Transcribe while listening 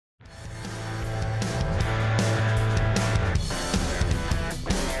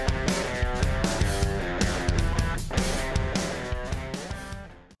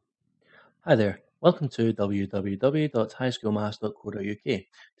Hi there, welcome to www.highschoolmaths.co.uk.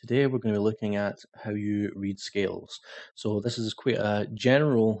 Today we're going to be looking at how you read scales. So this is quite a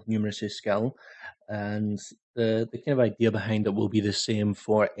general numeracy skill, and the kind of idea behind it will be the same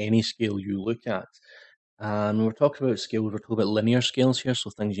for any scale you look at. And when we're talking about scales, we're talking about linear scales here, so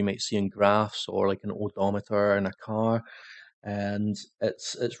things you might see in graphs or like an odometer in a car. And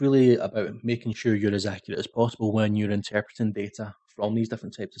it's really about making sure you're as accurate as possible when you're interpreting data from these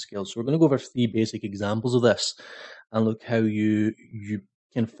different types of scales. So we're going to go over three basic examples of this and look how you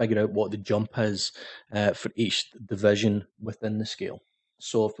can figure out what the jump is for each division within the scale.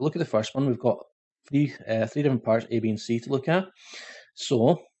 So if we look at the first one, we've got three different parts, A, B, and C, to look at.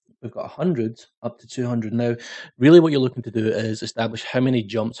 So we've got 100 up to 200. Now, really what you're looking to do is establish how many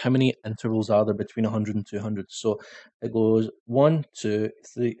jumps, how many intervals are there between 100 and 200. So it goes 1, 2,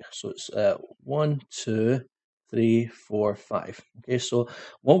 3. So it's 1, 2, 3, 4, 5. Okay, so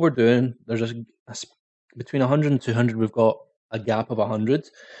what we're doing, between 100 and 200, we've got a gap of 100,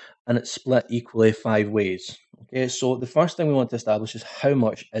 and it's split equally 5 ways. Okay, so the first thing we want to establish is how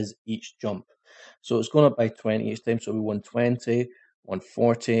much is each jump. So it's going up by 20 each time, so we 120,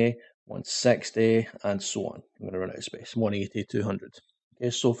 140, 160, and so on. I'm going to run out of space. 180, 200.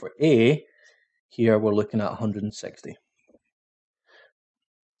 Okay, so for A, here we're looking at 160.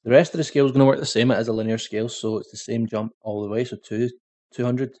 The rest of the scale is going to work the same. It is a linear scale, so it's the same jump all the way. So 200,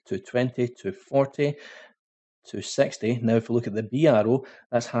 220, 240, 260. Now, if we look at the B arrow,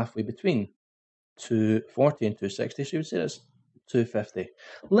 that's halfway between 240 and 260. So you would say that's 250. A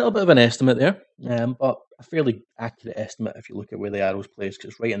little bit of an estimate there, but a fairly accurate estimate if you look at where the arrow's placed,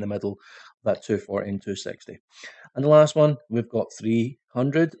 because it's right in the middle of that 240 and 260. And the last one, we've got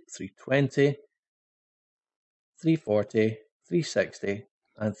 300, 320, 340, 360,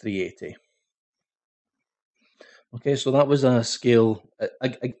 and 380. Okay, so that was a scale.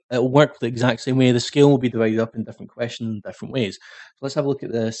 It'll work the exact same way. The scale will be divided up in different questions in different ways. So let's have a look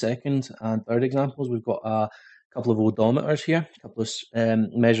at the second and third examples. We've got a couple of odometers here, a couple of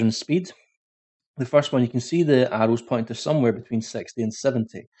measuring speed. The first one, you can see the arrows pointing to somewhere between 60 and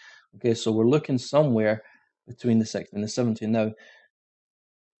 70. Okay, so we're looking somewhere between the 60 and the 70. Now,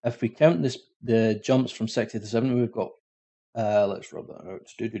 if we count the jumps from 60 to 70, we've got, let's rub that out.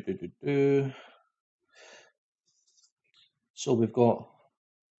 So we've got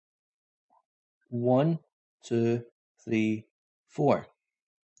 1, 2, 3, 4.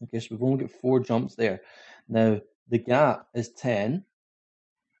 Okay, so we've only got 4 jumps there. Now, the gap is 10.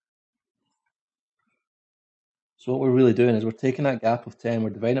 So what we're really doing is we're taking that gap of 10, we're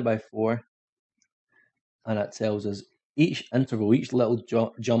dividing it by 4, and that tells us each interval, each little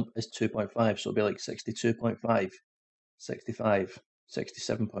jump is 2.5. So it'll be like 62.5, 65,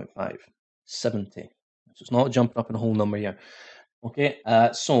 67.5, 70. So it's not jumping up in a whole number here. Okay,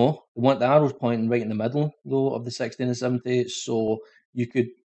 so we want the arrows pointing right in the middle, though, of the 60 and the 70. So you could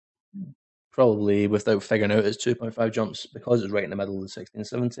probably, without figuring out it's 2.5 jumps, because it's right in the middle of the 60 and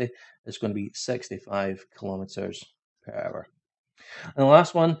 70, it's going to be 65 kilometers per hour. And the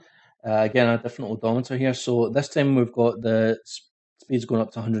last one, again, a different odometer here. So this time we've got the speeds going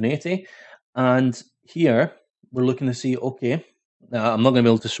up to 180. And here we're looking to see, okay, now I'm not going to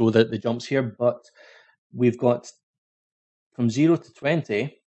be able to show the jumps here, but we've got from 0 to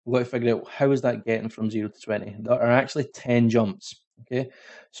 20, we've got to figure out how is that getting from 0 to 20. There are actually 10 jumps, okay?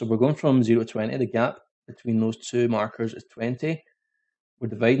 So we're going from 0 to 20. The gap between those two markers is 20. We're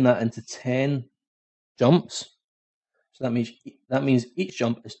dividing that into 10 jumps. So that means each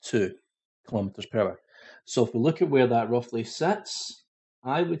jump is 2 kilometers per hour. So if we look at where that roughly sits,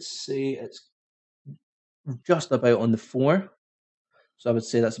 I would say it's just about on the 4. So I would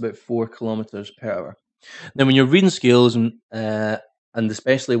say that's about 4 kilometers per hour. Now, when you're reading scales, and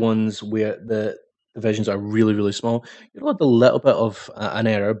especially ones where the divisions are really, really small, you'll have a little bit of an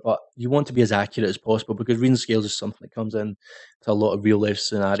error, but you want to be as accurate as possible, because reading scales is something that comes in to a lot of real life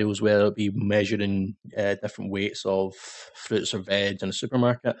scenarios, whether it be measuring different weights of fruits or veg in a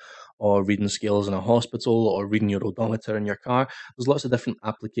supermarket, or reading scales in a hospital, or reading your odometer in your car. There's lots of different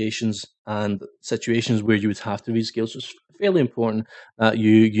applications and situations where you would have to read scales. So it's fairly important that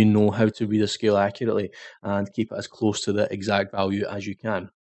you know how to read a scale accurately and keep it as close to the exact value as you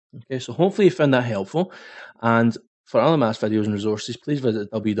can. Okay, so hopefully you found that helpful. And for other maths videos and resources, please visit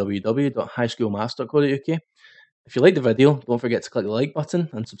www.highschoolmaths.co.uk. If you like the video, don't forget to click the like button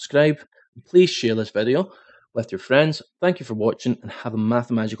and subscribe. And please share this video with your friends. Thank you for watching, and have a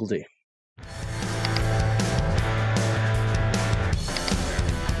mathemagical day.